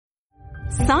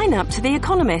Sign up to The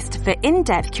Economist for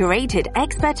in-depth curated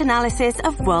expert analysis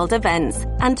of world events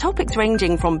and topics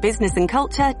ranging from business and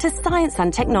culture to science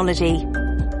and technology.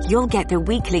 You'll get the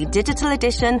weekly digital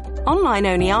edition,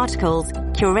 online-only articles,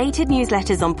 curated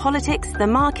newsletters on politics, the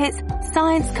markets,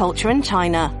 science, culture and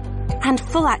China, and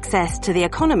full access to The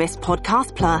Economist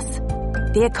Podcast Plus.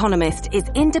 The Economist is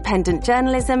independent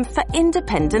journalism for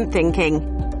independent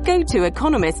thinking. Go to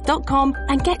economist.com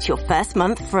and get your first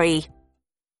month free.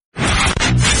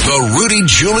 The Rudy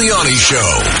Giuliani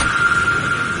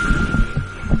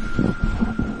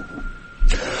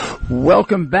Show.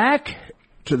 Welcome back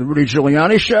to the Rudy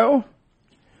Giuliani Show.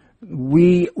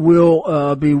 We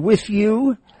will be with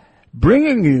you,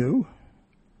 bringing you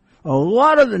a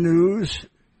lot of the news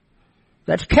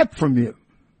that's kept from you,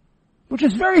 which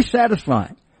is very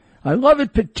satisfying. I love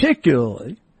it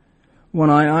particularly when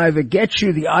I either get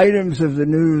you the items of the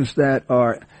news that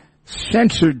are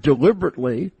censored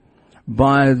deliberately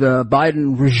by the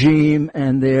Biden regime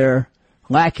and their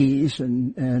lackeys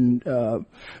and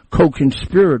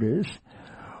co-conspirators,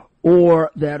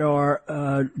 or that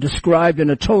are described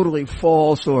in a totally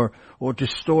false or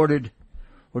distorted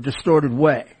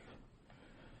way.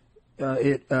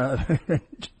 It's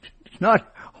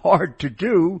not hard to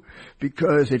do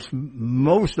because it's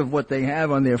most of what they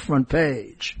have on their front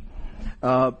page.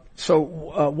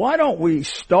 So why don't we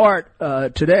start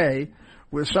today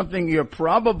with something you're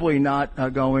probably not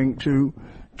going to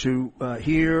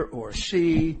hear or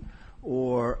see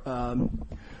or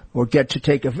get to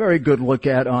take a very good look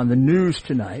at on the news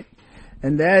tonight,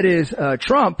 and that is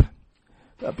Trump,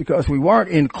 because we weren't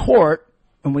in court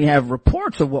and we have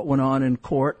reports of what went on in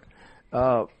court.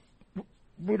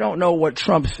 We don't know what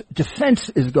Trump's defense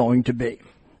is going to be.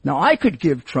 Now, I could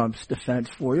give Trump's defense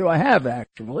for you. I have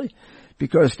actually,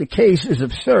 because the case is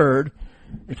absurd.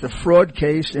 It's a fraud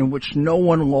case in which no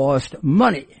one lost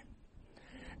money.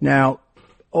 Now,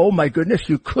 oh my goodness,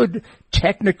 you could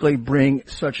technically bring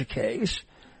such a case,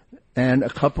 and a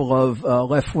couple of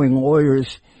left-wing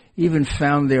lawyers even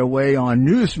found their way on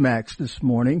Newsmax this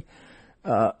morning.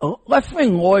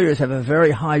 Left-wing lawyers have a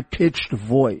very high-pitched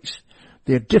voice.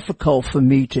 They're difficult for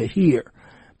me to hear.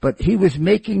 But he was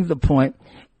making the point,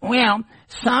 well,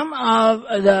 some of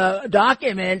the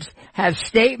documents have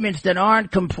statements that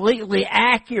aren't completely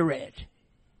accurate.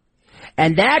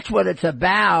 And that's what it's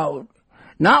about,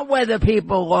 not whether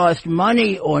people lost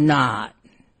money or not.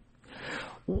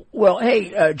 Well,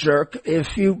 hey, jerk,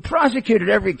 if you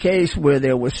prosecuted every case where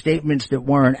there were statements that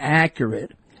weren't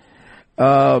accurate,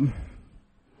 you'd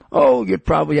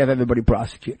probably have everybody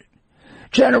prosecuted.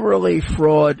 Generally,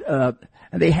 fraud,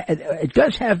 it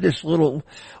does have this little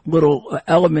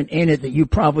element in it that you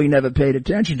probably never paid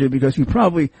attention to because you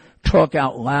probably talk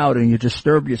out loud and you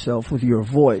disturb yourself with your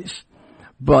voice.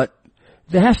 But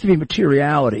there has to be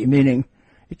materiality, meaning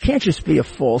it can't just be a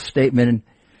false statement and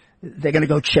they're going to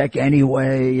go check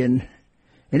anyway. And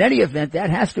in any event, that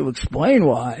has to explain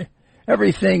why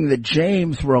everything that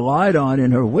James relied on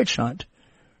in her witch hunt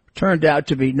turned out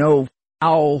to be no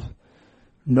foul,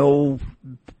 no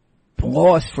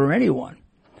loss for anyone.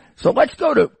 So let's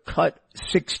go to cut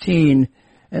 16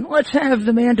 and let's have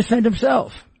the man defend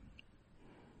himself.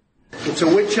 It's a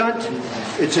witch hunt.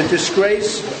 It's a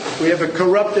disgrace. We have a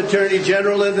corrupt attorney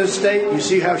general in this state. You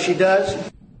see how she does?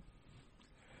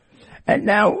 And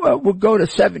now we'll go to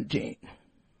 17.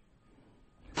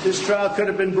 This trial could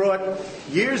have been brought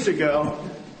years ago,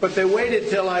 but they waited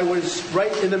till I was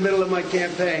right in the middle of my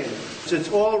campaign. It's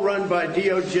all run by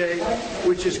DOJ,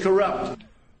 which is corrupt.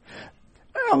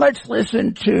 Well, let's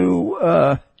listen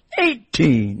to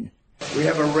 18. We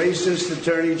have a racist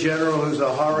attorney general who's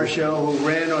a horror show, who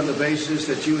ran on the basis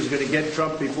that she was going to get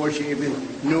Trump before she even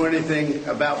knew anything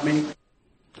about me.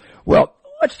 Well,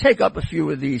 let's take up a few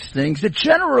of these things that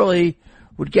generally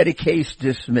would get a case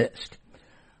dismissed.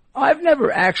 I've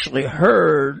never actually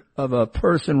heard of a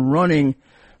person running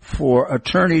for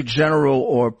attorney general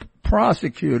or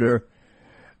prosecutor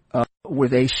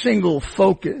with a single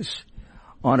focus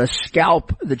on a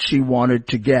scalp that she wanted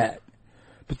to get.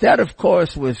 But that, of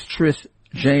course, was Trish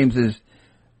James's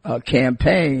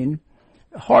campaign.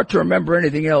 Hard to remember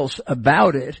anything else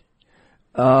about it,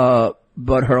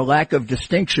 but her lack of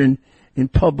distinction in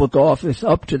public office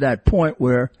up to that point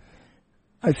where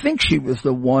I think she was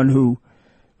the one who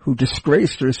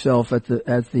disgraced herself at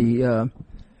the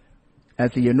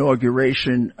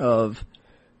inauguration of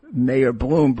Mayor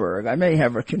Bloomberg. I may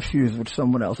have her confused with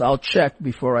someone else. I'll check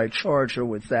before I charge her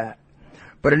with that.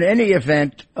 But in any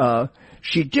event,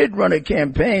 she did run a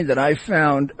campaign that I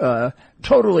found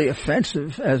totally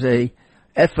offensive as a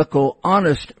ethical,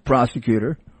 honest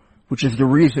prosecutor, which is the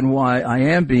reason why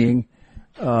I am being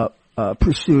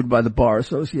pursued by the Bar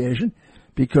Association,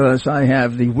 because I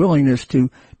have the willingness to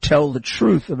tell the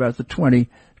truth about the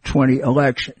 2020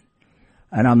 election.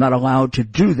 And I'm not allowed to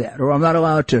do that, or I'm not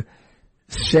allowed to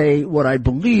say what I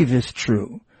believe is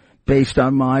true based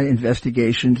on my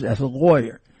investigations as a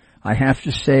lawyer. I have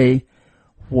to say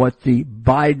what the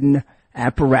Biden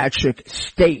apparatchik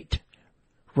state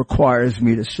requires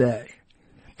me to say.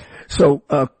 So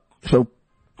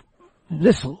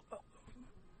this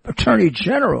Attorney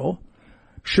General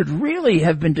should really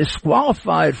have been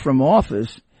disqualified from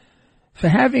office for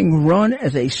having run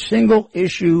as a single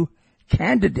issue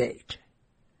candidate.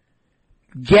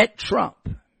 Get Trump.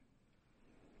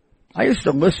 I used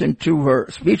to listen to her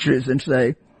speeches and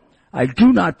say, I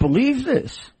do not believe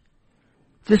this.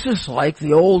 This is like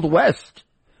the Old West.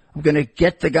 I'm going to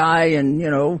get the guy and,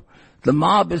 the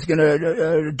mob is going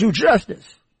to do justice.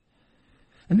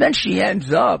 And then she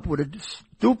ends up with a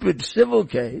stupid civil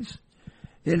case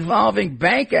involving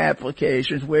bank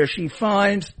applications where she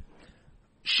says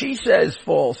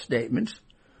false statements.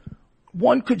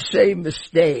 One could say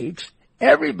mistakes.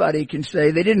 Everybody can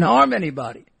say they didn't harm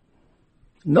anybody.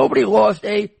 Nobody lost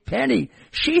a penny.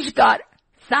 She's got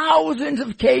thousands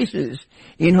of cases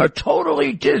in her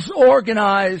totally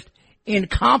disorganized,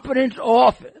 incompetent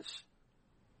office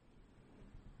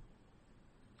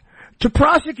to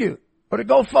prosecute or to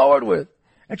go forward with.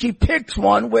 And she picks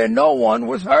one where no one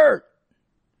was hurt.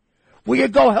 Will you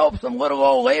go help some little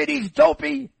old ladies,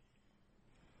 dopey?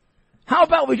 How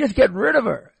about we just get rid of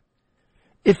her?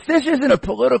 If this isn't a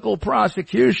political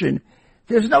prosecution,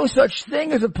 there's no such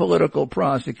thing as a political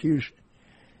prosecution.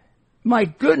 My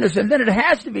goodness, and then it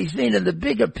has to be seen in the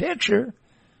bigger picture.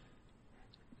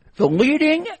 The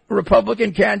leading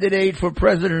Republican candidate for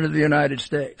President of the United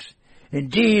States.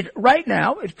 Indeed, right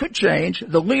now, it could change,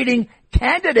 the leading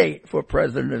candidate for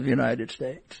President of the United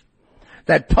States.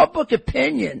 That public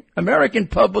opinion, American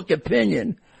public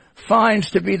opinion,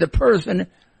 finds to be the person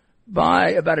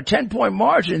by about a 10-point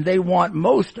margin they want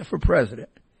most for president.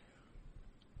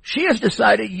 She has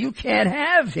decided you can't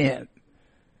have him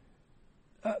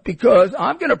because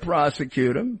I'm going to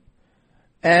prosecute him.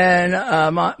 And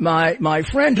my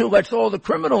friend who lets all the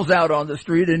criminals out on the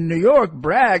street in New York,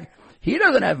 Bragg, he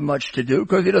doesn't have much to do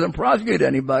because he doesn't prosecute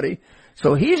anybody.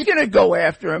 So he's going to go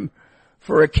after him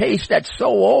for a case that's so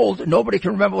old nobody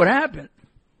can remember what happened.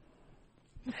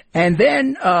 And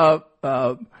then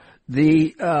the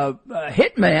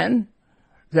hitman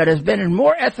that has been in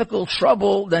more ethical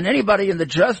trouble than anybody in the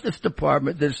Justice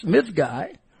Department, this Smith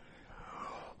guy,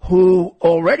 who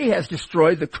already has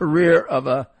destroyed the career of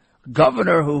a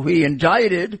governor who he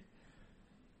indicted.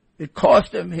 It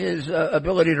cost him his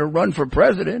ability to run for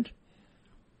president.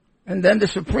 And then the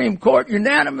Supreme Court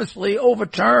unanimously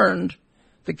overturned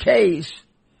the case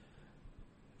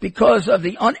because of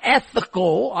the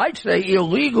unethical, I'd say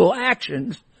illegal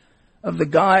actions of the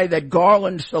guy that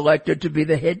Garland selected to be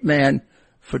the hitman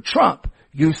for Trump.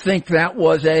 You think that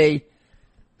was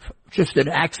just an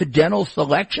accidental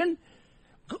selection?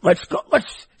 Let's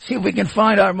see if we can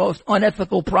find our most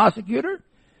unethical prosecutor.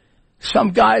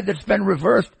 Some guy that's been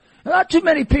reversed. Not too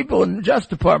many people in the Justice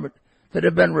Department that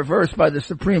have been reversed by the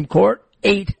Supreme Court.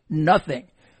 8-0.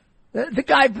 The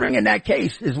guy bringing that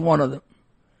case is one of them.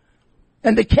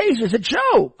 And the case is a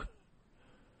joke.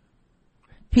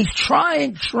 He's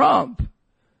trying Trump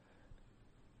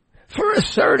for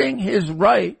asserting his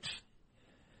rights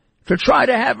to try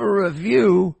to have a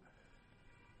review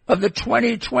of the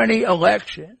 2020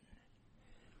 election.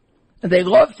 And they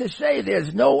love to say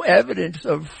there's no evidence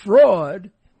of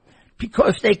fraud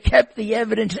because they kept the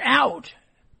evidence out.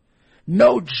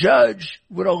 No judge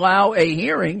would allow a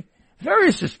hearing.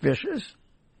 Very suspicious.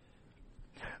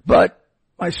 But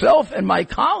myself and my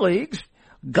colleagues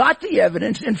got the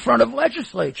evidence in front of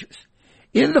legislatures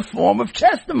in the form of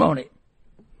testimony.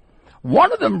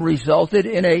 One of them resulted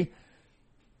in a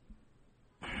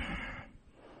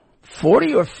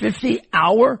 40 or 50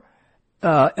 hour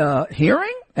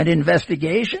hearing, an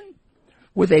investigation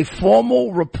with a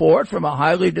formal report from a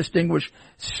highly distinguished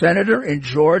senator in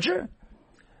Georgia,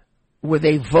 with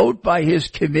a vote by his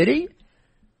committee.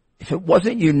 If it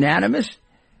wasn't unanimous,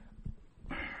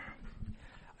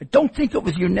 I don't think it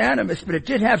was unanimous, but it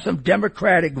did have some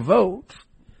Democratic votes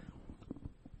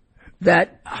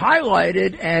that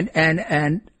highlighted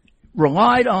and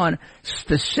relied on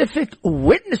specific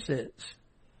witnesses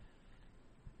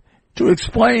to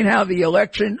explain how the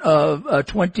election of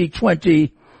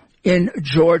 2020 in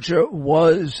Georgia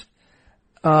was,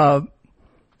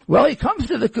 he comes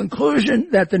to the conclusion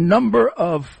that the number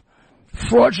of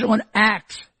fraudulent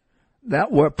acts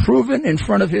that were proven in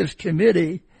front of his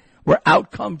committee were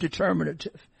outcome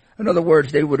determinative. In other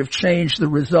words, they would have changed the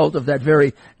result of that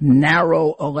very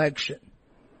narrow election.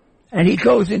 And he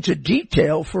goes into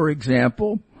detail, for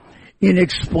example, in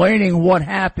explaining what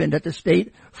happened at the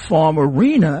State Farm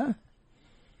Arena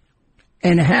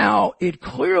and how it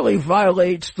clearly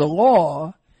violates the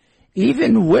law,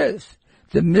 even with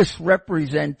the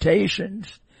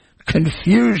misrepresentations,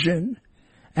 confusion,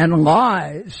 and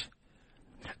lies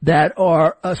that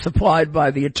are supplied by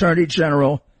the Attorney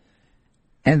General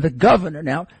and the Governor.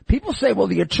 Now, people say, well,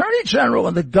 the Attorney General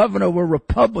and the Governor were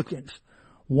Republicans.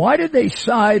 Why did they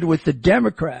side with the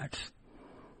Democrats?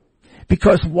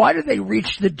 Because why did they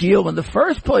reach the deal in the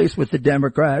first place with the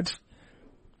Democrats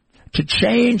to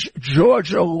change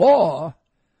Georgia law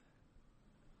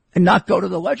and not go to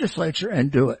the legislature and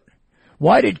do it?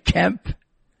 Why did Kemp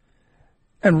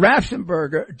and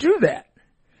Ratzenberger do that?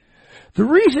 The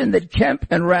reason that Kemp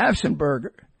and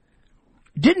Ratzenberger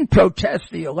didn't protest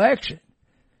the election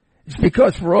is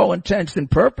because, for all intents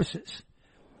and purposes,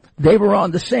 they were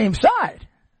on the same side.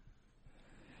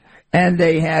 And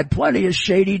they had plenty of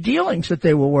shady dealings that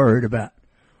they were worried about.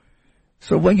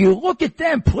 So when you look at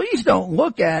them, please don't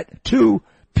look at two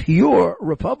pure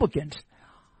Republicans.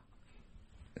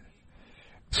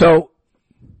 So,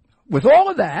 with all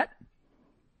of that,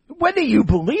 whether you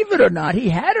believe it or not, he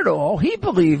had it all. He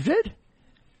believed it.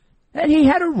 And he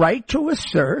had a right to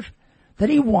assert that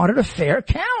he wanted a fair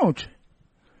count.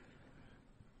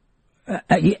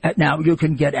 Now, you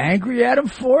can get angry at him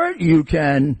for it. You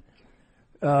can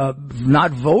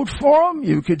not vote for him.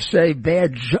 You could say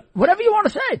whatever you want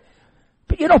to say.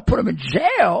 But you don't put him in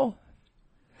jail.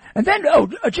 And then,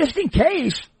 just in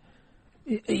case,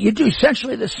 you do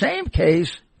essentially the same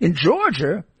case in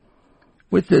Georgia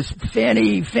with this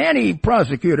Fannie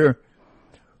prosecutor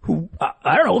who,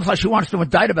 I don't know, looks like she wants to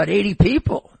indict about 80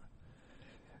 people.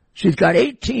 She's got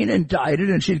 18 indicted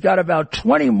and she's got about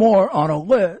 20 more on a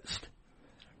list,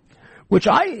 which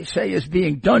I say is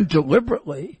being done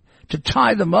deliberately to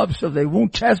tie them up so they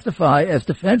won't testify as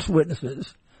defense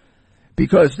witnesses,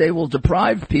 because they will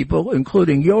deprive people,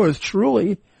 including yours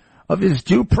truly, of his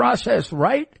due process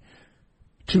right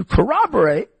to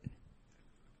corroborate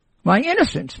my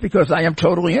innocence, because I am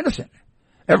totally innocent.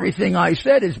 Everything I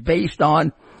said is based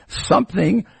on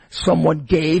something someone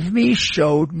gave me,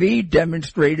 showed me,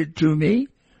 demonstrated to me.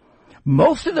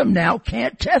 Most of them now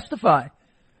can't testify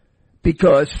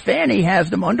because Fannie has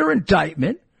them under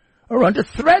indictment or under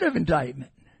threat of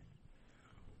indictment.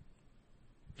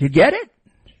 You get it?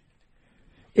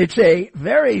 It's a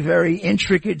very, very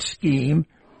intricate scheme,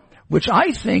 which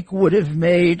I think would have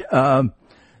made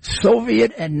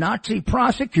Soviet and Nazi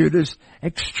prosecutors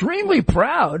extremely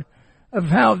proud of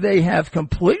how they have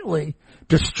completely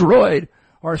destroyed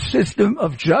our system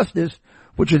of justice,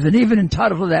 which isn't even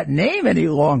entitled to that name any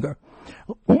longer.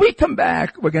 When we come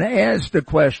back, we're going to ask the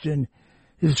question,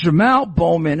 is Jamal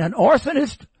Bowman an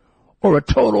arsonist or a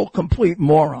total, complete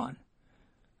moron?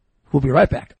 We'll be right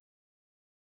back.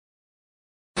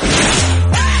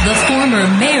 The former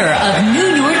mayor of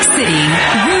New York City,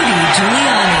 Rudy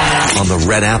Giuliani. On the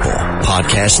Red Apple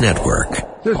Podcast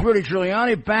Network. This is Rudy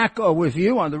Giuliani back with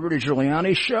you on the Rudy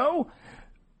Giuliani Show.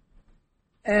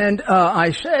 And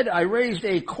I said I raised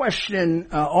a question,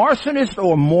 arsonist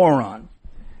or moron?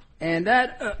 And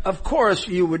that, of course,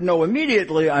 you would know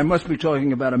immediately I must be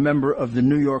talking about a member of the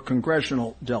New York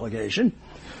congressional delegation,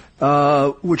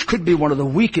 which could be one of the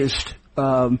weakest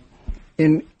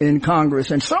in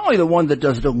Congress, and certainly the one that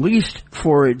does the least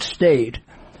for its state,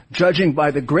 judging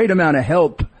by the great amount of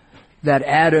help that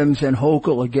Adams and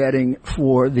Hochul are getting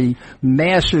for the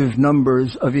massive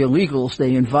numbers of illegals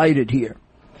they invited here.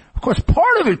 Of course,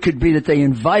 part of it could be that they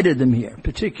invited them here,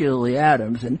 particularly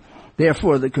Adams, and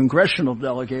therefore the congressional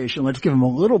delegation, let's give them a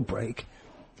little break,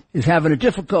 is having a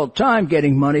difficult time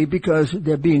getting money because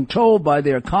they're being told by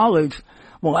their colleagues,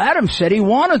 well, Adams said he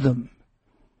wanted them.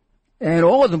 And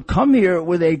all of them come here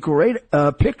with a great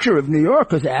picture of New York,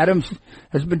 because Adams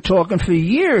has been talking for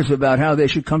years about how they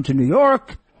should come to New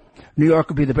York. New York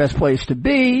would be the best place to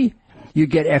be. You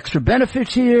get extra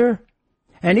benefits here.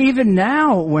 And even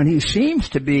now, when he seems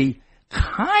to be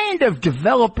kind of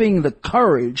developing the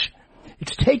courage,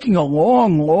 it's taking a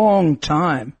long, long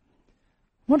time.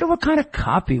 Wonder what kind of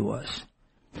cop he was.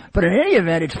 But in any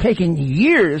event, it's taking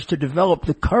years to develop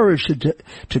the courage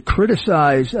to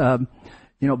criticize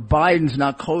Biden's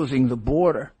not closing the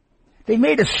border. They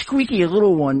made a squeaky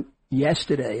little one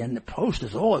yesterday, and the Post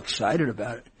is all excited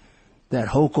about it, that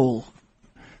Hochul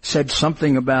said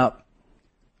something about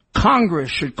Congress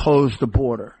should close the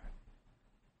border.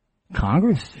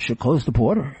 Congress should close the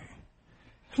border?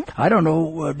 I don't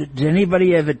know. Did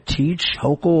anybody ever teach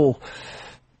Hochul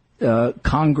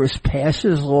Congress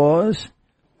passes laws?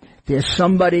 there's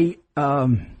somebody, I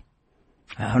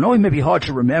know it may be hard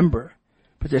to remember,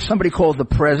 but there's somebody called the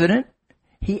president.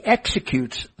 He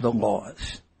executes the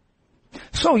laws.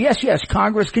 So yes,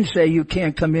 Congress can say you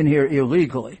can't come in here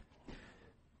illegally.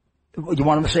 You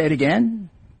want them to say it again?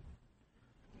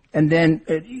 And then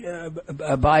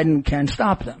Biden can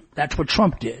stop them. That's what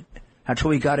Trump did. That's how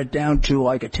he got it down to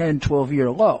like a 10, 12-year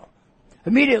low.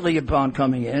 Immediately upon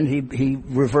coming in, he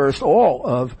reversed all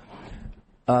of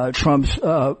Trump's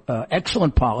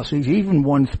excellent policies, even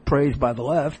ones praised by the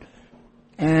left.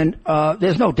 And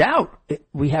there's no doubt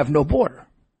we have no border.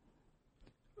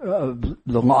 The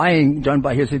lying done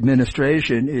by his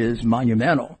administration is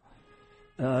monumental,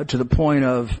 to the point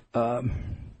of, to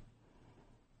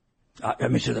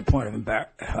the point of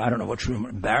I don't know what true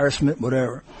embarrassment,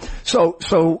 whatever. So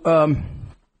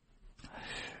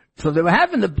they were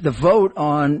having the vote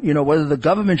on, whether the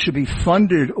government should be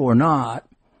funded or not.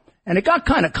 And it got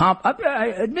kind of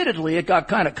admittedly, it got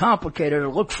kind of complicated. It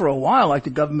looked for a while like the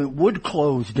government would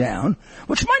close down,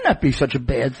 which might not be such a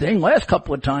bad thing. Last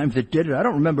couple of times it did it. I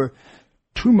don't remember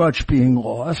too much being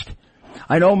lost.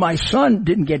 I know my son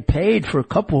didn't get paid for a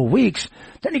couple of weeks.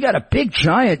 Then he got a big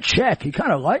giant check. He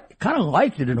kind of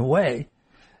liked it in a way.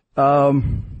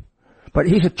 But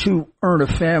he's a two-earner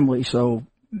family, so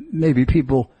maybe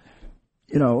people,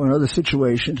 in other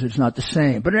situations it's not the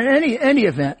same. But in any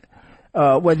event,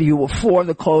 whether you were for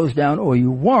the close down or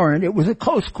you weren't, it was a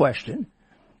close question.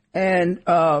 And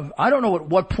I don't know at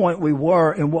what point we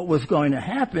were and what was going to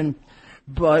happen,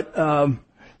 but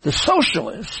the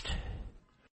socialist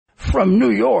from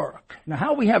New York. Now,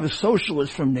 how we have a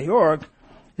socialist from New York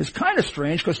is kind of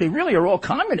strange because they really are all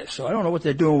communists, so I don't know what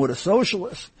they're doing with a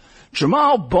socialist.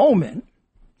 Jamal Bowman,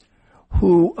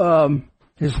 who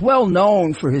is well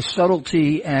known for his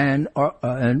subtlety and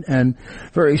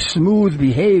very smooth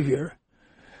behavior,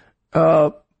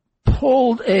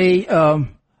 pulled a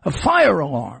fire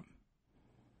alarm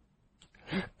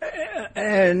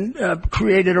and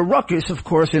created a ruckus, of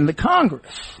course, in the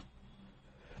Congress.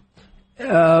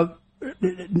 I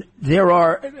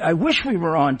wish we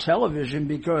were on television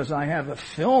because I have a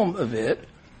film of it,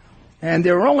 and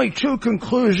there are only two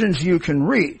conclusions you can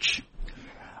reach.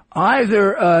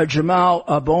 Either Jamal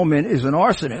Bowman is an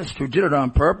arsonist who did it on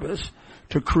purpose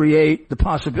to create the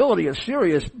possibility of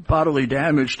serious bodily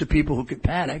damage to people who could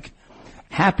panic.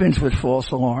 Happens with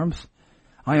false alarms.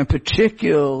 I am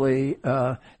particularly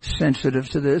sensitive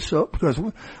to this, because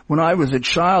when I was a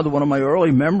child, one of my early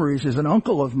memories is an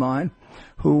uncle of mine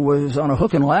who was on a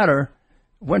hook and ladder,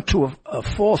 went to a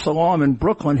false alarm in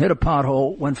Brooklyn, hit a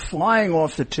pothole, went flying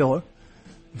off the tiller,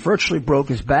 virtually broke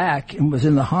his back, and was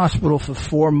in the hospital for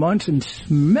 4 months in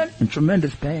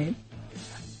tremendous pain.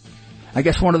 I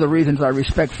guess one of the reasons I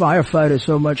respect firefighters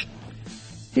so much,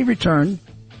 he returned,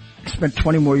 spent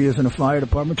 20 more years in the fire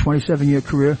department, 27-year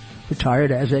career,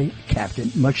 retired as a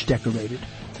captain, much decorated.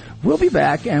 We'll be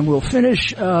back, and we'll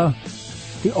finish the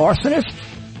arsonist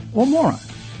or moron.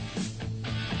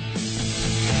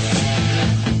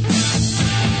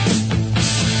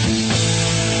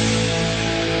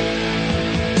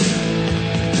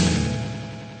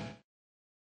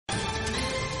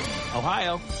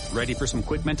 Ohio, ready for some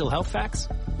quick mental health facts?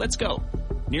 Let's go.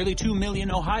 Nearly 2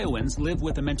 million Ohioans live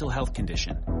with a mental health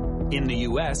condition. In the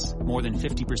U.S., more than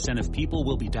 50% of people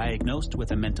will be diagnosed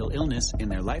with a mental illness in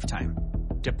their lifetime.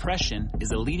 Depression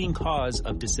is a leading cause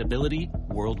of disability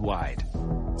worldwide.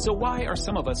 So why are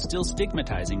some of us still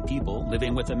stigmatizing people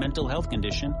living with a mental health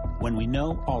condition when we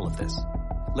know all of this?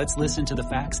 Let's listen to the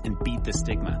facts and beat the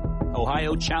stigma.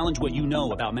 Ohio, challenge what you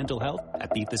know about mental health at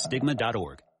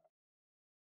beatthestigma.org.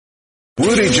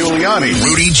 Rudy Giuliani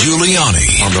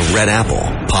on the Red Apple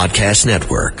Podcast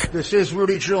Network. This is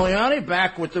Rudy Giuliani,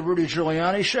 back with the Rudy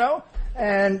Giuliani Show.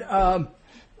 And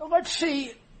let's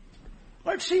see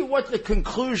what the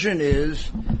conclusion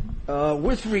is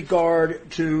with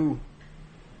regard to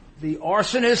the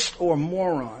arsonist or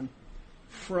moron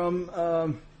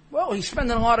from, he's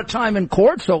spending a lot of time in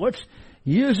court, so let's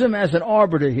use him as an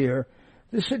arbiter here.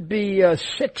 This would be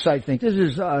 6, I think. This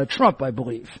is Trump, I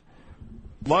believe.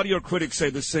 A lot of your critics say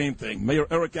the same thing. Mayor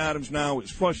Eric Adams now is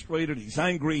frustrated. He's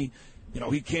angry.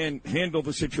 He can't handle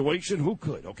the situation. Who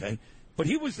could, okay? But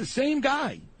he was the same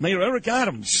guy, Mayor Eric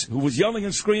Adams, who was yelling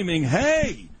and screaming,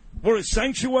 hey, we're a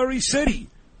sanctuary city.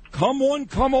 Come one,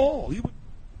 come all.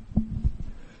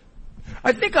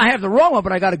 I think I have the wrong one,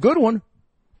 but I got a good one.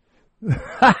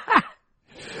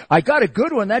 I got a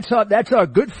good one. That's our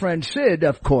good friend Sid,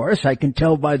 of course. I can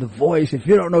tell by the voice. If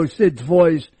you don't know Sid's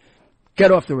voice,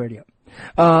 get off the radio.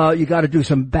 You got to do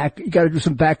some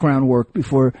background work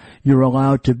before you're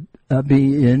allowed to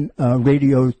be in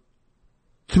Radio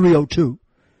 302.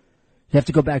 You have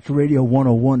to go back to Radio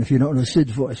 101 if you don't know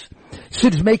Sid's voice.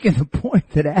 Sid's making the point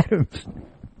that Adams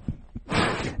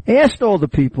asked all the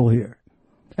people here.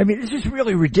 I mean, this is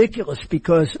really ridiculous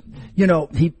because, you know,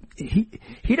 he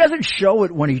doesn't show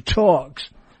it when he talks,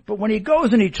 but when he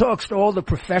goes and he talks to all the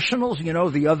professionals, you know,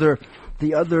 the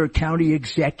other county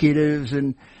executives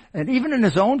and even in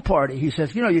his own party, he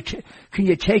says, you know, can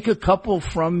you take a couple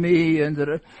from me? And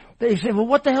they say, well,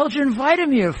 what the hell did you invite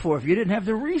him here for if you didn't have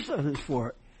the resources for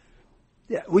it?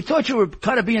 Yeah, we thought you were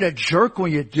kind of being a jerk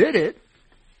when you did it.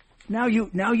 Now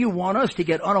you want us to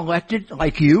get unelected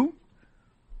like you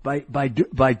by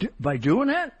doing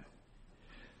that?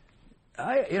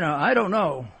 I don't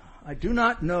know. I do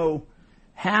not know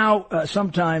how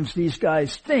sometimes these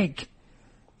guys think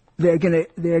I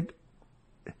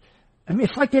mean,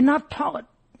 it's like they're not I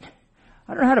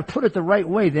don't know how to put it the right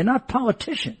way. They're not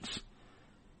politicians.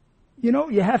 You know,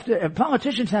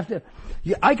 politicians have to,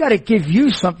 I gotta give you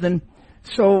something,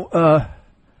 so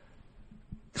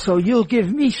you'll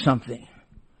give me something.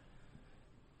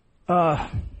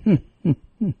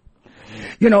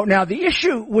 You know, now the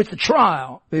issue with the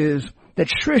trial is that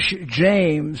Trish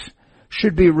James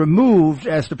should be removed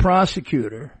as the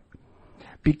prosecutor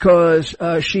because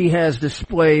she has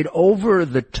displayed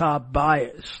over-the-top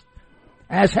bias,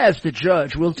 as has the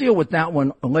judge. We'll deal with that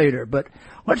one later, but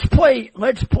let's play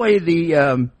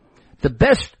the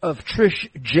best of Trish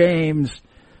James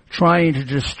trying to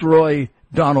destroy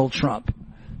Donald Trump.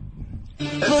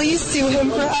 Will you sue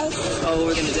him for us? Oh,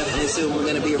 we're going to definitely sue him. We're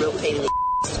going to be a real pain in the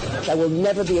I will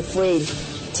never be afraid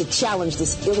to challenge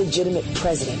this illegitimate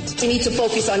president. We need to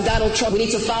focus on Donald Trump. We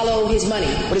need to follow his money.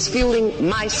 What is fueling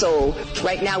my soul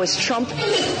right now is Trump. This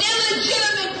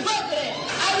illegitimate president.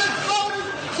 I look forward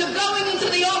to going into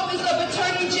the office of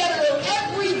Attorney General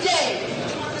every day,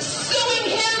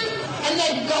 suing him, and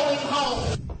then going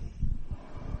home.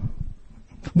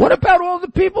 What about all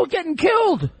the people getting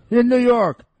killed in New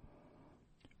York?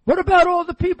 What about all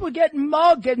the people getting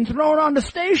mugged, getting thrown on the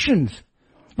stations?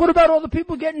 What about all the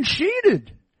people getting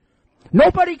cheated?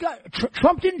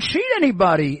 Trump didn't cheat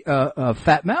anybody,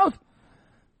 fat mouth.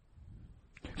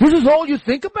 This is all you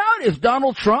think about is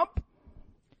Donald Trump?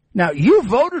 Now, you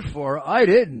voted for her, I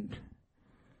didn't.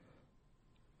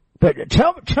 But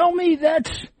tell me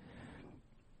that's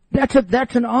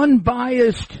an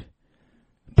unbiased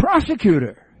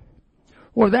prosecutor.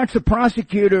 Or that's a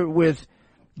prosecutor with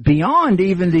beyond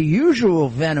even the usual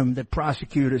venom that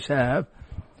prosecutors have,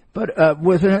 but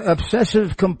with an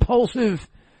obsessive compulsive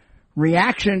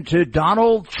reaction to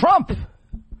Donald Trump.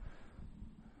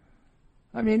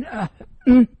 I mean,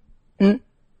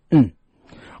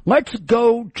 Let's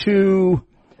go to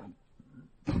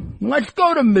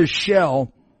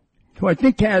Michelle, who I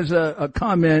think has a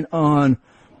comment on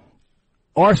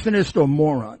arsonist or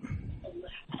moron.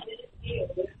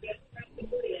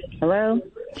 Hello?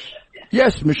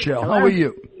 Yes, Michelle. Hello? How are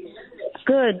you?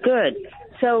 Good.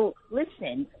 So,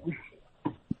 listen.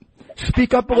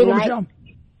 Speak up a little, Michelle.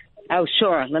 Oh,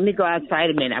 sure. Let me go outside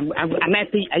a minute.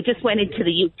 I just went into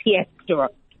the UPS store.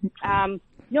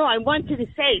 No, I wanted to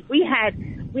say we had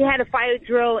a fire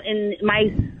drill in my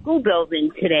school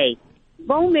building today.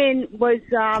 Bowman was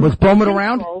Bowman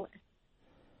around?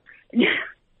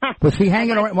 Was he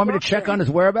hanging around? Want me to check on his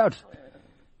whereabouts?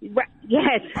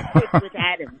 Yes, with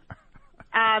Adam.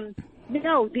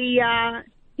 No,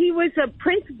 he was a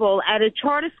principal at a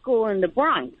charter school in the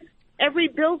Bronx. Every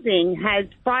building has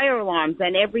fire alarms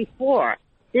on every floor.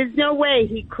 There's no way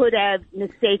he could have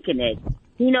mistaken it.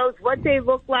 He knows what they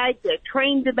look like. They're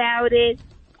trained about it.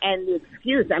 And the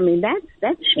excuse, I mean,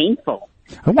 that's shameful.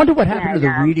 I wonder what happened to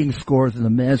the reading scores and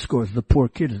the math scores of the poor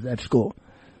kids at that school.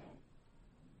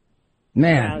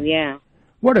 Man. Well, yeah.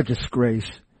 What a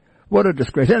disgrace. What a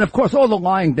disgrace. And, of course, all the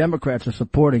lying Democrats are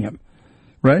supporting him,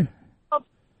 right? Well,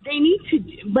 they need to,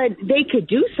 but they could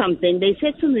do something. They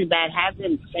said something about having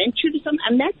him censured or something.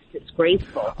 I mean, that's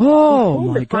disgraceful. Oh,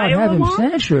 my God, have him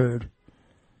censured.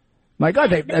 My God,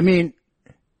 they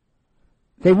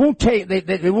won't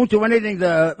do anything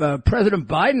to President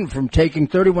Biden from taking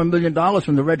 $31 million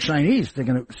from the Red Chinese. They're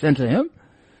going to send to him.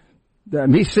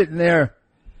 He's sitting there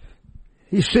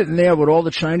with all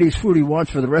the Chinese food he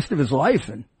wants for the rest of his life,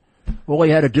 and all he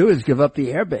had to do is give up the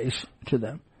airbase to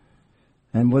them.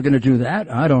 And we're going to do that?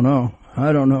 I don't know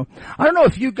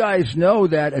if you guys know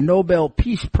that a Nobel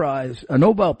Prize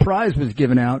was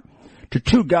given out to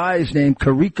two guys named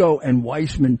Carrico and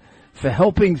Weissman for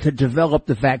helping to develop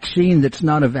the vaccine that's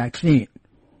not a vaccine.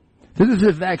 This is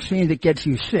a vaccine that gets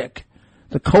you sick,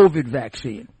 the COVID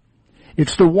vaccine.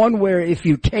 It's the one where if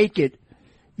you take it,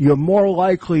 you're more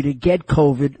likely to get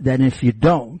COVID than if you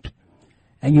don't,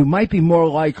 and you might be more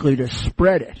likely to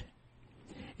spread it.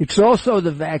 It's also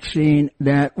the vaccine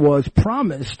that was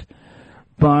promised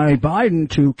by Biden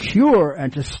to cure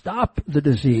and to stop the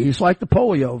disease, like the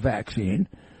polio vaccine,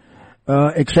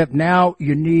 except now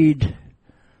you need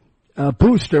a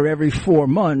booster every 4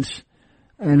 months,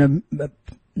 and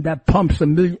that pumps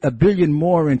a billion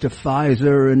more into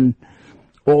Pfizer and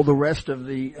all the rest of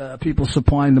the people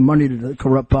supplying the money to the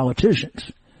corrupt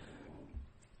politicians.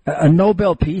 A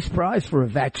Nobel Peace Prize for a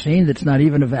vaccine that's not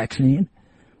even a vaccine.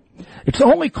 It's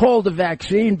only called a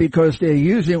vaccine because they're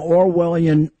using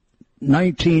Orwellian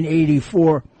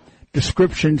 1984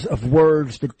 descriptions of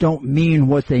words that don't mean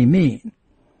what they mean.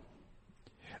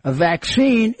 A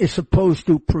vaccine is supposed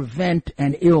to prevent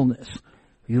an illness.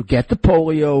 You get the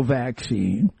polio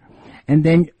vaccine, and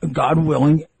then, God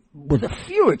willing, with a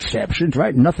few exceptions,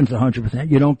 right? Nothing's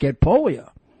 100%, you don't get polio.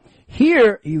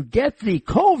 Here, you get the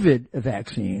COVID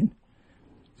vaccine,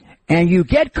 and you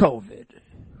get COVID.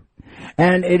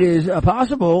 And it is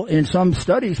possible in some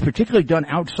studies, particularly done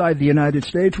outside the United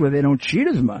States where they don't cheat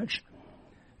as much,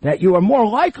 that you are more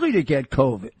likely to get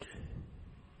COVID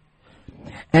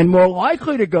and more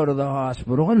likely to go to the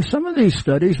hospital, and some of these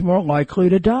studies more likely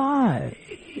to die.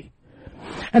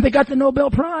 And they got the Nobel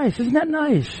Prize. Isn't that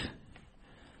nice?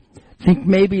 Think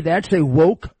maybe that's a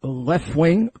woke,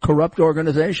 left-wing, corrupt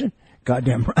organization?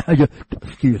 Goddamn right.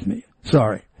 Excuse me.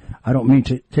 Sorry. I don't mean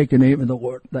to take the name of the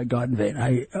Lord, that God in vain.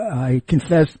 I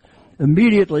confess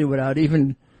immediately without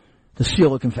even the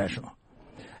seal of confessional.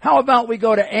 How about we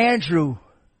go to Andrew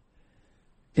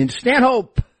in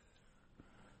Stanhope?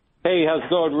 Hey, how's it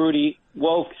going, Rudy?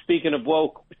 Woke, speaking of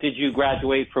woke, did you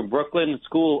graduate from Brooklyn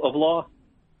School of Law?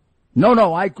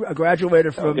 No, I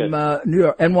graduated from New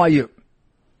York, NYU.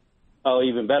 Oh,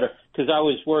 even better. Because I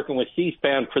was working with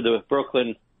C-SPAN for the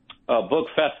Brooklyn Book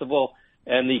Festival,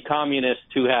 and the communists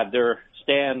who had their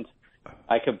stand,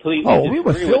 I completely disagree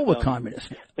with them. We were filled with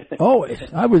communists. Always.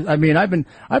 I've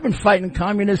been fighting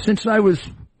communists since I was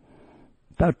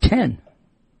about 10.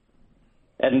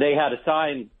 And they had a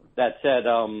sign that said,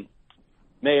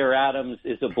 Mayor Adams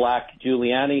is a black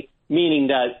Giuliani, meaning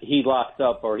that he locks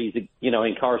up or he's,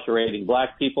 incarcerating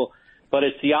black people. But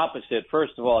it's the opposite.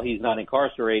 First of all, he's not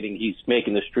incarcerating. He's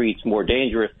making the streets more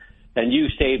dangerous. And you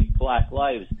saved black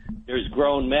lives. There's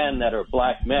grown men that are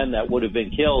black men that would have been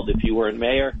killed if you weren't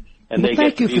mayor. And well,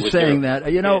 thank you for saying that.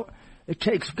 It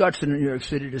takes guts in New York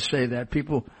City to say that.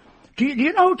 People, do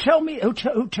you know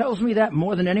who tells me that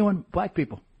more than anyone? Black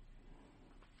people.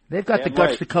 They've got the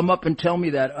guts to come up and tell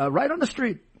me that right on the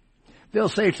street. They'll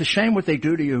say it's a shame what they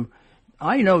do to you.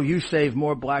 I know you save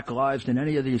more black lives than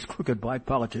any of these crooked black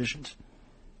politicians.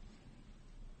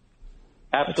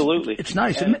 Absolutely. It's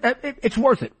nice. It's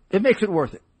worth it. It makes it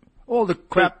worth it. All the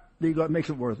crap you got makes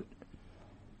it worth it.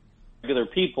 Regular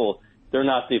people, they're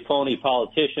not the phony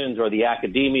politicians or the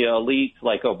academia elites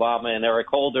like Obama and Eric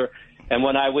Holder. And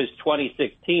when I was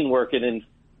 2016 working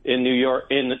in New York,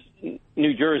 in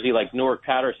New Jersey, like Newark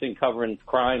Patterson covering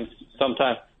crimes,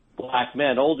 sometimes black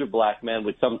men, older black men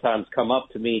would sometimes come up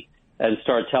to me and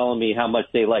start telling me how much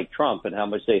they like Trump and how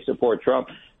much they support Trump.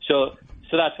 So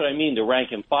that's what I mean, the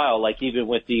rank and file, like even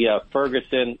with the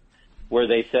Ferguson, where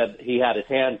they said he had his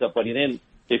hands up, but he didn't.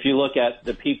 If you look at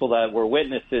the people that were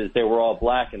witnesses, they were all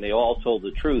black, and they all told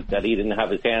the truth that he didn't have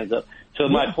his hands up. So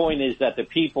my point is that the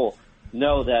people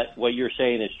know that what you're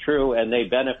saying is true, and they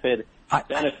benefit.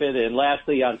 And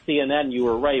lastly, on CNN, you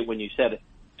were right when you said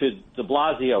to de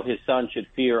Blasio, his son should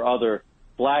fear other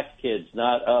black kids,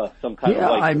 not some kind of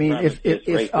white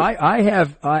supremacist racist.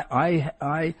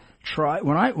 I try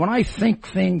when I think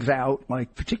things out,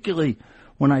 like particularly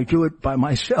when I do it by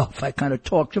myself, I kind of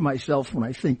talk to myself when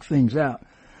I think things out.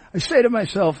 I say to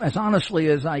myself, as honestly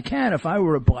as I can, if I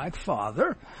were a black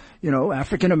father,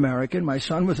 African American, my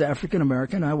son was African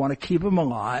American, I want to keep him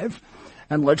alive,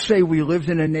 and let's say we lived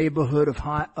in a neighborhood of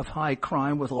high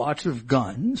crime with lots of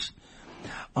guns,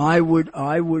 I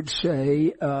would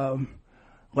say,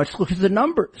 let's look at the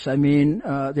numbers. I mean,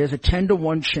 there's a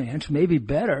 10-to-1 chance, maybe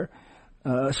better,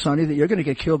 Sonny, that you're going to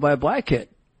get killed by a black kid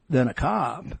than a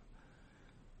cop.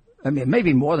 I mean,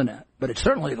 maybe more than that, but it's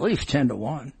certainly at least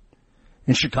 10-to-1.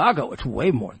 In Chicago, it's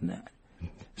way more than that.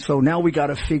 So now we got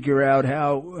to figure out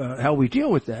how we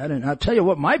deal with that. And I'll tell you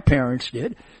what my parents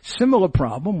did. Similar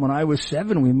problem. When I was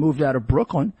 7, we moved out of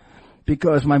Brooklyn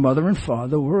because my mother and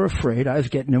father were afraid I was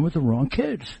getting in with the wrong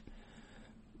kids.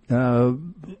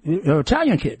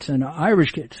 Italian kids and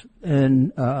Irish kids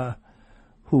and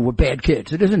who were bad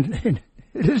kids. It isn't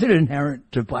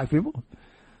inherent to black people.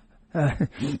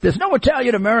 There's no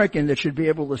Italian American that should be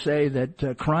able to say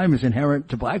that crime is inherent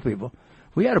to black people.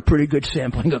 We had a pretty good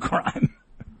sampling of crime.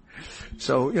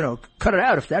 So, cut it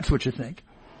out if that's what you think.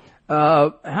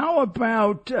 How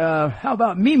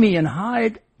about Mimi in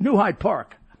New Hyde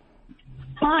Park?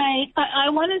 Hi, I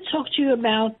want to talk to you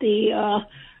about the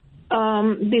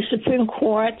Supreme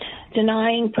Court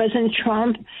denying President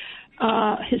Trump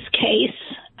his case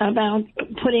about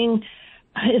putting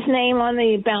his name on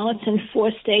the ballots in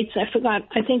 4 states. I forgot.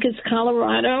 I think it's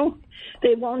Colorado.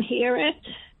 They won't hear it.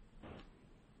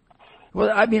 Well,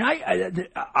 I mean,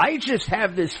 I just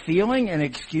have this feeling, and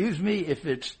excuse me if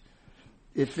it's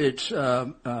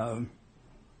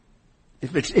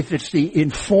the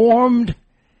informed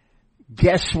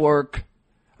guesswork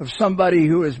of somebody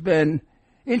who has been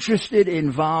interested,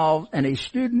 involved, and a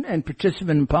student and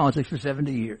participant in politics for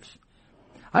 70 years.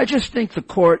 I just think the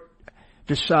court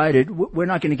decided we're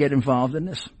not going to get involved in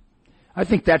this. I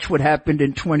think that's what happened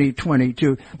in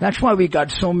 2022. That's why we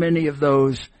got so many of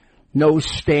those no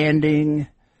standing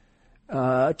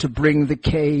to bring the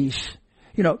case.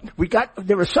 You know,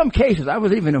 there were some cases, I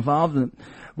was even involved in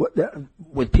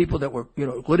with people that were,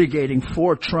 litigating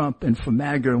for Trump and for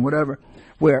MAGA and whatever,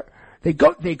 where they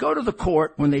go to the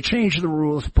court when they change the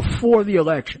rules before the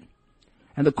election.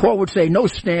 And the court would say no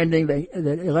standing, the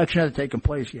election hasn't taken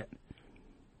place yet.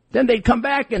 Then they'd come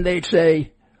back and they'd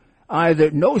say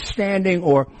either no standing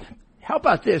or, how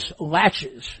about this,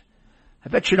 latches. I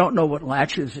bet you don't know what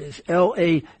latches is.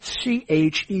 L-A-C-H-E-S.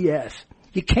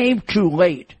 You came too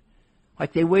late.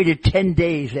 Like they waited 10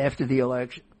 days after the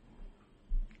election.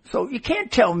 So you can't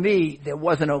tell me there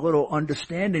wasn't a little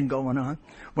understanding going on.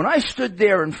 When I stood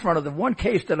there in front of the one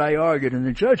case that I argued and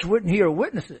the judge wouldn't hear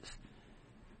witnesses,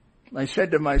 I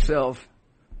said to myself,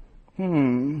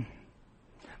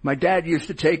 my dad used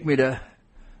to take me to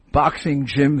boxing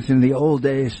gyms in the old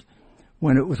days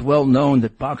when it was well known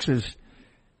that boxers,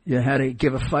 you had to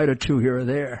give a fight or two here or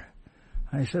there.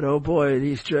 I said, oh boy,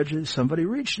 these judges, somebody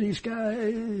reach these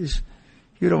guys.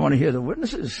 You don't want to hear the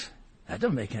witnesses. That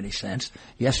doesn't make any sense.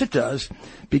 Yes, it does.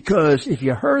 Because if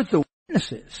you heard the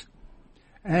witnesses,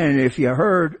 and if you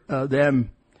heard them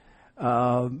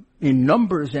in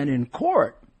numbers and in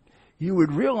court, you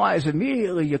would realize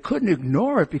immediately you couldn't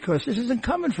ignore it because this isn't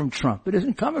coming from Trump. It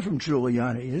isn't coming from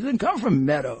Giuliani. It isn't coming from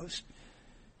Meadows.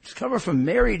 It's coming from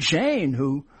Mary Jane,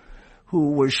 who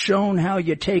was shown how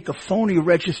you take a phony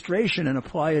registration and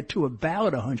apply it to a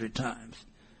ballot 100 times.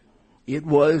 It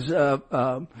was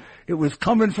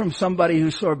coming from somebody who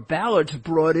saw ballots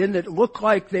brought in that looked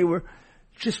like they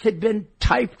had been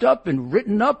typed up and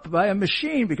written up by a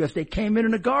machine because they came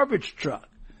in a garbage truck.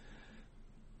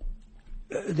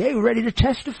 They were ready to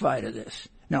testify to this.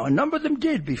 Now, a number of them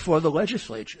did before the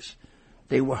legislatures.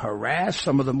 They were harassed.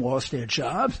 Some of them lost their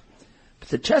jobs. But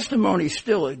the testimony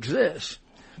still exists.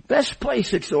 Best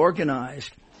place it's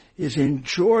organized is in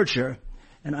Georgia,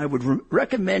 and I would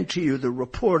recommend to you the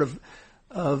report of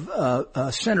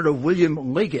Senator William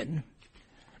Ligon.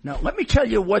 Now, let me tell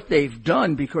you what they've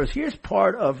done, because here's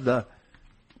part of the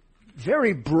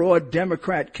very broad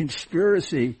Democrat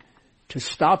conspiracy to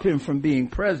stop him from being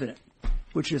president,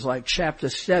 which is like Chapter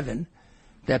 7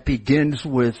 that begins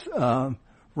with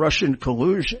Russian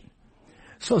collusion.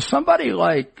 So somebody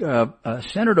like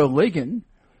Senator Ligon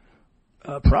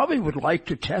probably would like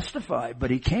to testify, but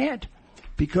he can't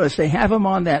because they have him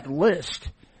on that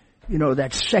list,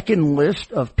 that second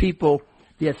list of people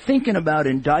they're thinking about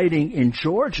indicting in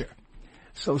Georgia.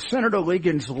 So Senator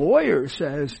Ligon's lawyer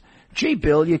says, gee,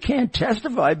 Bill, you can't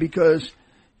testify because,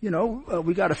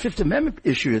 we got a Fifth Amendment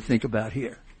issue to think about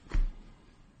here.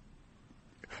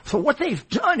 So what they've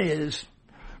done is,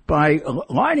 by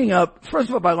lining up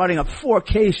 4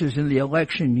 cases in the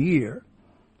election year,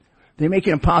 they make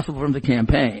it impossible for them to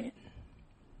campaign.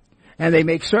 And they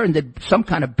make certain that some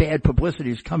kind of bad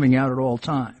publicity is coming out at all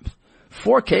times.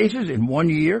 4 cases in 1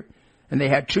 year, and they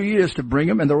had 2 years to bring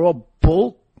them, and they're all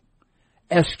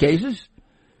bull-S cases.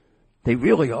 They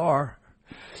really are.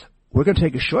 We're going to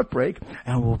take a short break,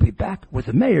 and we'll be back with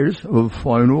the mayor's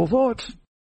final thoughts.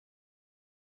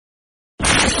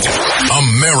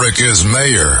 America's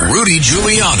Mayor, Rudy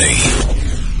Giuliani.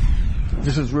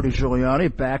 This is Rudy Giuliani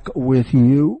back with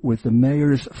you with the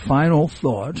mayor's final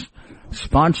thoughts,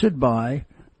 sponsored by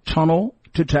Tunnel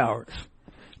to Towers.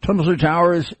 Tunnel to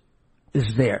Towers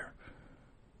is there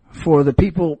for the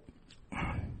people.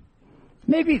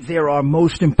 Maybe they're our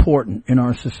most important in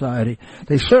our society.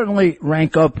 They certainly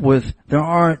rank up with, there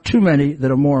aren't too many that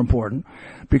are more important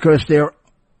because they're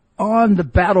on the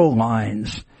battle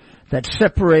lines that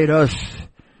separate us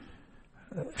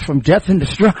from death and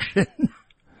destruction.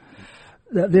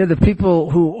 They're the people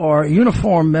who are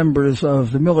uniformed members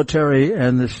of the military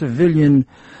and the civilian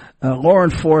law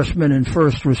enforcement and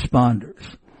first responders.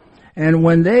 And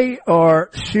when they are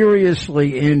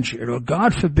seriously injured, or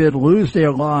God forbid lose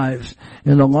their lives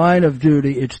in the line of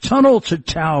duty, it's Tunnel to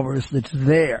Towers that's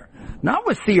there. Not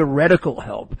with theoretical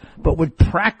help, but with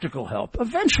practical help.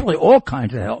 Eventually all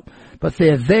kinds of help. But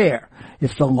they're there.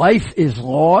 If the life is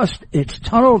lost, it's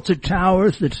Tunnel to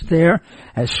Towers that's there.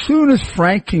 As soon as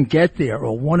Frank can get there,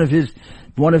 or one of his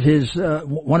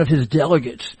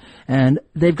delegates, and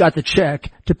they've got the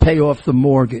check to pay off the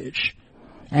mortgage,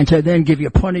 and to then give you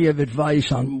plenty of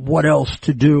advice on what else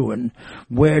to do and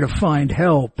where to find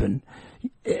help. And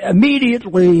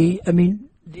immediately, I mean,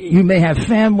 you may have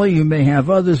family, you may have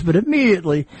others, but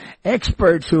immediately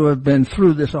experts who have been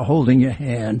through this are holding your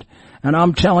hand. And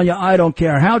I'm telling you, I don't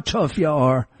care how tough you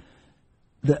are.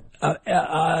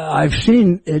 I've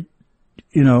seen it,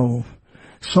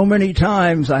 so many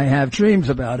times. I have dreams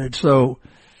about it. So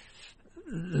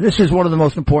this is one of the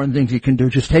most important things you can do.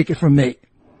 Just take it from me.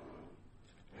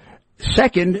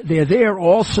 Second, they're there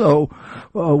also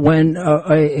when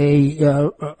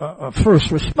a first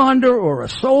responder or a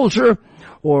soldier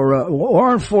or a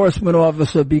law enforcement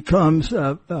officer becomes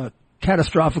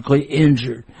catastrophically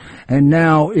injured and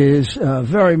now is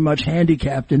very much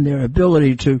handicapped in their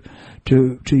ability to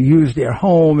use their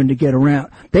home and to get around.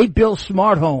 They build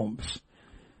smart homes,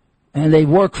 and they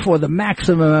work for the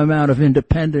maximum amount of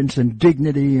independence and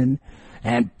dignity,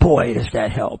 and boy, does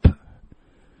that help.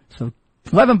 So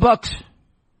 $11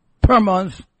 per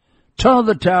month, Tunnel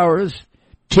to Towers,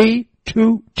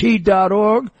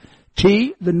 T2T.org,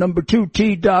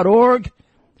 T2T.org.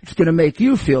 It's going to make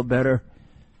you feel better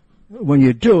when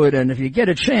you do it. And if you get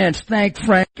a chance, thank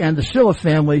Frank and the Silla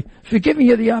family for giving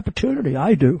you the opportunity.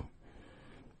 I do.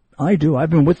 I've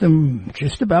been with them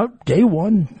just about day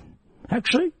one.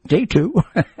 Actually, day two.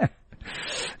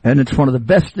 And it's one of the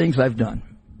best things I've done.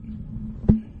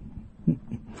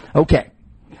 Okay.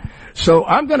 So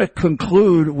I'm going to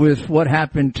conclude with what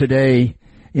happened today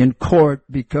in court,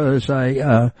 because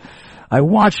I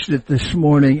watched it this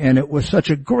morning and it was such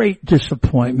a great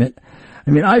disappointment.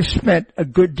 I mean, I've spent a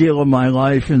good deal of my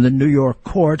life in the New York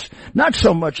courts, not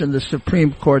so much in the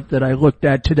Supreme Court that I looked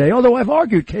at today, although I've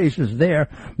argued cases there,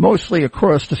 mostly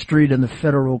across the street in the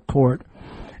federal court.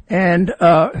 And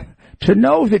to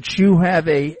know that you have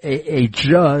a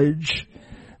judge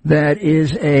that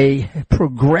is a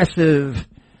progressive,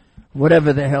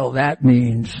 whatever the hell that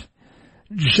means,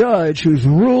 judge who's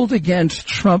ruled against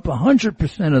Trump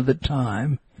 100% of the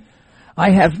time,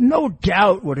 I have no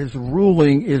doubt what his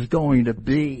ruling is going to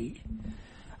be.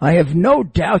 I have no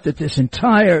doubt that this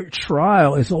entire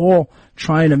trial is all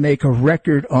trying to make a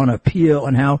record on appeal,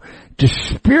 and how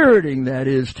dispiriting that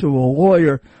is to a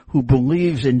lawyer who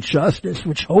believes in justice,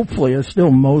 which hopefully are still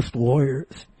most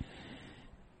lawyers.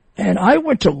 And I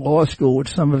went to law school with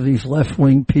some of these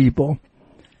left-wing people.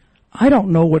 I don't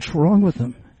know what's wrong with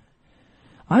them.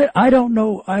 I don't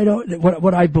know.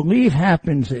 What I believe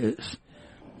happens is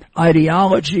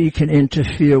ideology can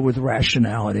interfere with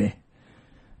rationality.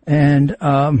 And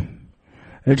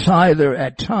it's either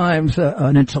at times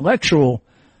an intellectual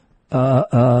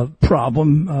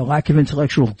problem, a lack of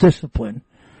intellectual discipline,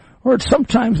 or it's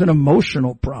sometimes an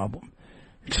emotional problem.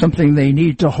 It's something they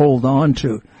need to hold on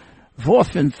to. I've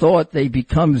often thought they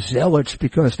become zealots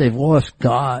because they've lost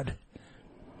God.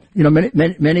 You know,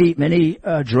 many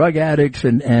drug addicts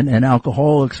and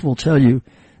alcoholics will tell you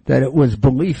that it was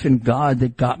belief in God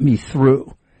that got me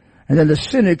through. And then the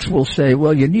cynics will say,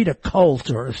 well, you need a cult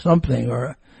or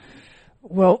something,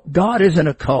 well, God isn't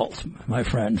a cult, my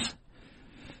friends.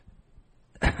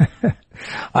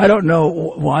 I don't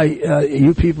know why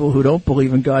you people who don't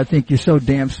believe in God think you're so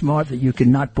damn smart that you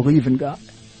cannot believe in God.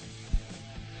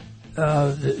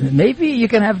 Maybe you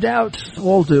can have doubts.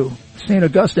 All do. St.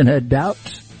 Augustine had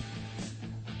doubts.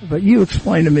 But you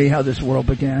explain to me how this world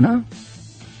began, huh?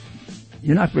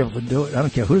 You're not going to be able to do it. I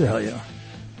don't care who the hell you are.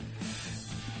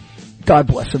 God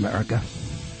bless America.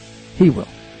 He will.